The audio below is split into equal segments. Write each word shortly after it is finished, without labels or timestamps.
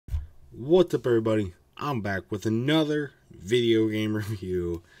What's up, everybody? I'm back with another video game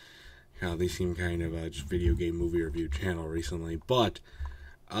review. They seem kind of a just video game movie review channel recently, but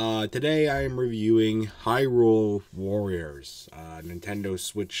today I am reviewing Hyrule Warriors, a Nintendo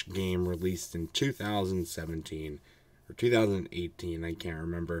Switch game released in 2017 or 2018. I can't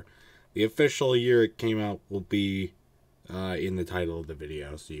remember. The official year it came out will be in the title of the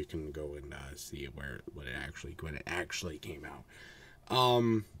video, so you can go and see when it actually came out.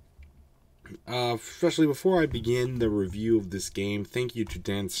 Especially before I begin the review of this game, thank you to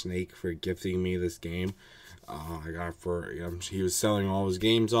Dan Snake for gifting me this game. I got it for, he was selling all his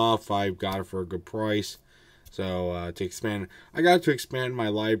games off. I got it for a good price. So, I got to expand my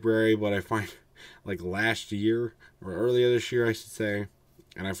library, but I find, like last year, or earlier this year, I should say,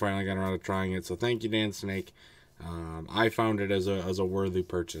 and I finally got around to trying it. So, thank you, Dan Snake. I found it as a worthy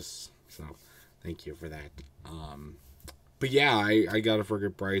purchase. So, thank you for that. But yeah, I got it for a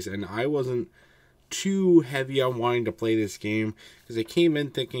good price, and I wasn't too heavy on wanting to play this game because I came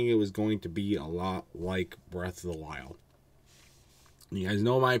in thinking it was going to be a lot like Breath of the Wild. You guys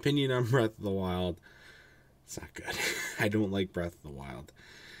know my opinion on Breath of the Wild. It's not good. I don't like Breath of the Wild.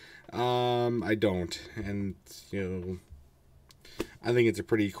 I don't, and I think it's a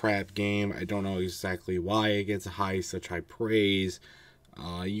pretty crap game. I don't know exactly why it gets such high praise.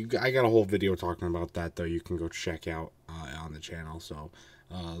 I got a whole video talking about that, though. You can go check out on the channel. So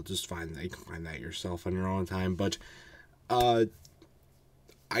you can find that yourself on your own time. But I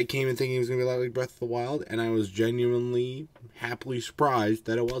came in thinking it was gonna be a lot like Breath of the Wild, and I was genuinely happily surprised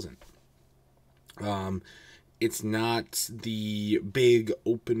that it wasn't. It's not the big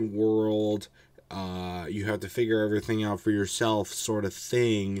open world, you have to figure everything out for yourself sort of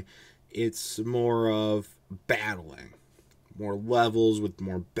thing. It's more of battling. More levels with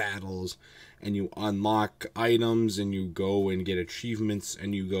more battles, and you unlock items, and you go and get achievements,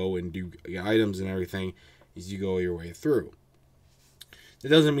 and you go and do items and everything as you go your way through. That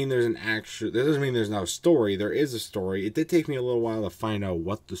doesn't mean there's no story. There is a story. It did take me a little while to find out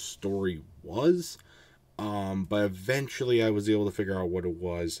what the story was, but eventually I was able to figure out what it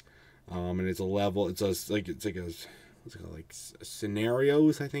was. And it's a level. It's like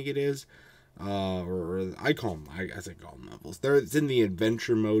scenarios, I think it is. Or I call them, I guess I call them levels. It's in the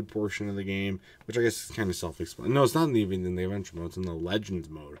adventure mode portion of the game, which I guess is kind of self-explanatory. No, it's not even in the adventure mode. It's in the legends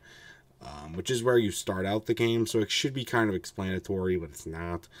mode, which is where you start out the game. So it should be kind of explanatory, but it's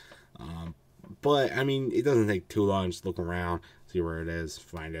not. But I mean, it doesn't take too long. Just look around, see where it is,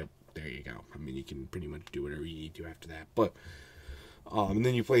 find it. There you go. I mean, you can pretty much do whatever you need to after that. But and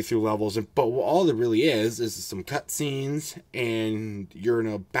then you play through levels, but all there really is some cutscenes, and you're in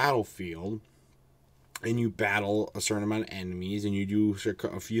a battlefield, and you battle a certain amount of enemies, and you do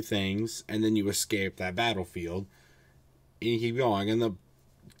a few things, and then you escape that battlefield, and you keep going. And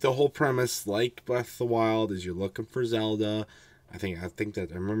the whole premise, like Breath of the Wild, is you're looking for Zelda. I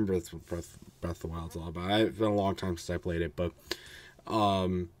remember that's what Breath of the Wild's all about. It's been a long time since I played it, but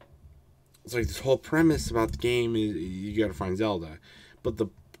it's like this whole premise about the game is you gotta find Zelda. But the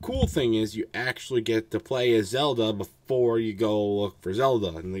cool thing is you actually get to play as Zelda before you go look for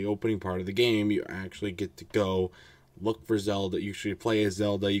Zelda. In the opening part of the game, you actually get to go look for Zelda. You should play as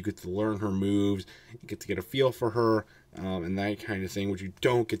Zelda. You get to learn her moves. You get to get a feel for her, and that kind of thing, which you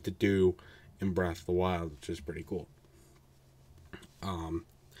don't get to do in Breath of the Wild, which is pretty cool.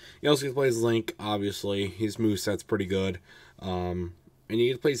 You also get to play as Link, obviously. His moveset's pretty good. And you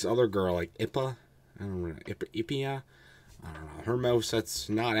get to play this other girl, like Ippa. I don't know, Ippia? I don't know. Her moveset's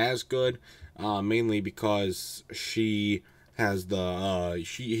not as good, mainly because she has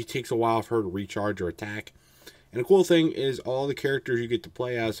it takes a while for her to recharge her attack. And the cool thing is all the characters you get to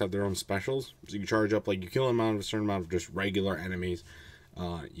play as have their own specials. So you charge up, like you kill a certain amount of just regular enemies,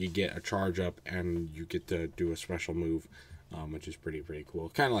 you get a charge up, and you get to do a special move, which is pretty cool.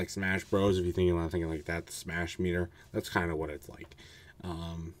 Kind of like Smash Bros. If you think about thinking like that, the Smash meter. That's kind of what it's like.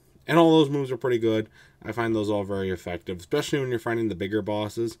 And all those moves are pretty good. I find those all very effective, especially when you're fighting the bigger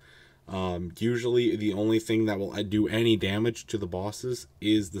bosses. Usually the only thing that will do any damage to the bosses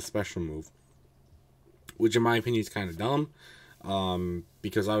is the special move, which in my opinion is kind of dumb,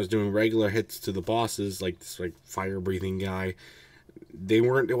 because I was doing regular hits to the bosses, like this fire breathing guy.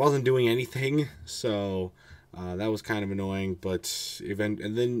 It wasn't doing anything, so that was kind of annoying. But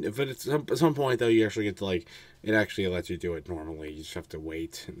at some point though, you actually get to it actually lets you do it normally. You just have to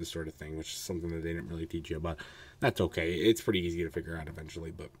wait, and this sort of thing, which is something that they didn't really teach you, but that's okay. It's pretty easy to figure out eventually.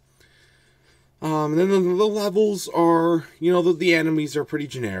 But and then the levels are, the enemies are pretty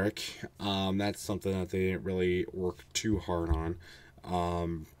generic. That's something that they didn't really work too hard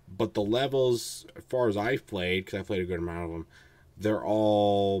on. But the levels, as far as I've played, because I played a good amount of them, They're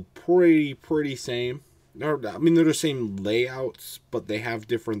all pretty same. They're the same layouts, but they have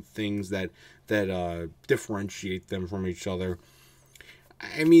different things that differentiate them from each other.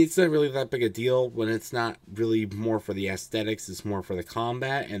 I mean, it's not really that big a deal when it's not really more for the aesthetics. It's more for the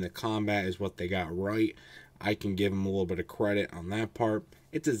combat, and the combat is what they got right. I can give them a little bit of credit on that part.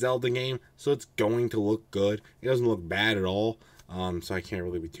 It's a Zelda game, so it's going to look good. It doesn't look bad at all, so I can't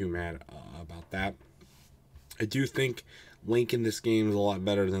really be too mad about that. I do think Link in this game is a lot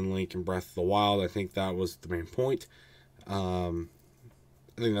better than Link in Breath of the Wild. I think that was the main point. I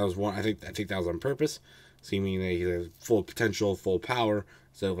think that was one. I think that was on purpose, seeming that he has full potential, full power,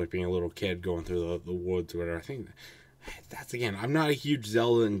 instead of like being a little kid going through the woods or whatever. I think that's, again, I'm not a huge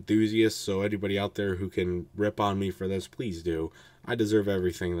Zelda enthusiast, so anybody out there who can rip on me for this, please do. I deserve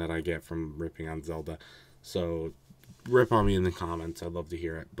everything that I get from ripping on Zelda, so rip on me in the comments. I'd love to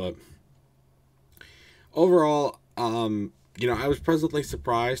hear it. But overall, I was pleasantly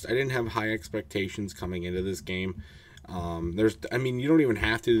surprised. I didn't have high expectations coming into this game. You don't even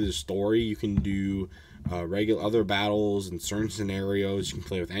have to do the story. You can do regular other battles in certain scenarios. You can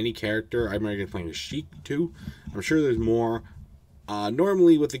play with any character. I'm going to play as Sheik too. I'm sure there's more.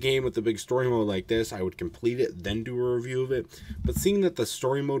 Normally with the game with the big story mode like this, I would complete it, then do a review of it. But seeing that the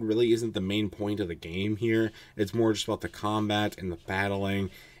story mode really isn't the main point of the game here, it's more just about the combat and the battling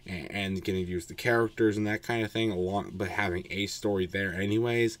and getting to use the characters and that kind of thing, but having a story there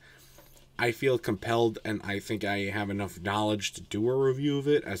anyways, I feel compelled, and I think I have enough knowledge to do a review of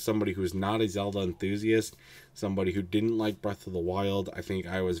it. As somebody who's not a Zelda enthusiast, somebody who didn't like Breath of the Wild, I think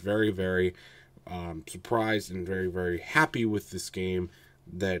I was very, very surprised and very, very happy with this game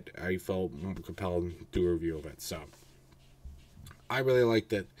that I felt compelled to do a review of it. So I really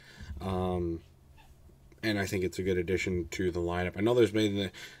liked it, and I think it's a good addition to the lineup. I know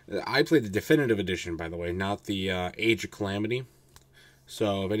I played the definitive edition, by the way, not the Age of Calamity.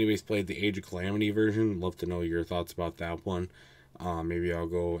 So if anybody's played the Age of Calamity version, I'd love to know your thoughts about that one. Maybe I'll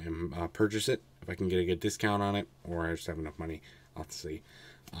go and purchase it if I can get a good discount on it, or I just have enough money. I'll have to see.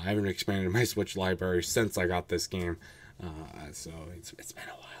 I haven't expanded my Switch library since I got this game, so it's been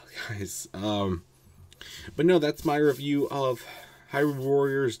a while, guys. But no, that's my review of Hyrule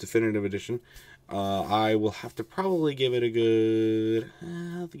Warriors Definitive Edition. I will have to probably give it a good.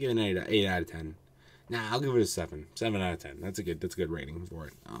 I'll have to give it an 8 out of 10. Nah, I'll give it a 7. 7 out of 10. That's a good rating for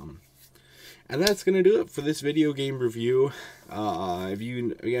it. And that's gonna do it for this video game review. If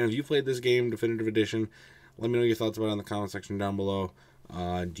you played this game, Definitive Edition, let me know your thoughts about it in the comment section down below.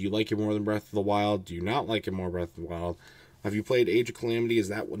 Do you like it more than Breath of the Wild? Do you not like it more than Breath of the Wild? Have you played Age of Calamity? Is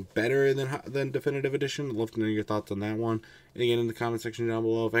that one better than Definitive Edition? I'd love to know your thoughts on that one. And again, in the comment section down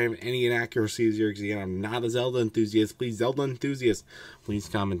below, if I have any inaccuracies here, because again, I'm not a Zelda enthusiast, Zelda enthusiasts, please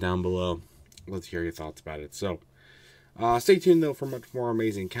comment down below. Let's hear your thoughts about it. So, stay tuned though for much more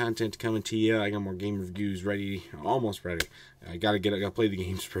amazing content coming to you. I got more game reviews ready, almost ready. I gotta play the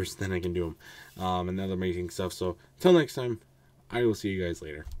games first, then I can do them, and other amazing stuff. So, until next time, I will see you guys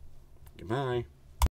later. Goodbye.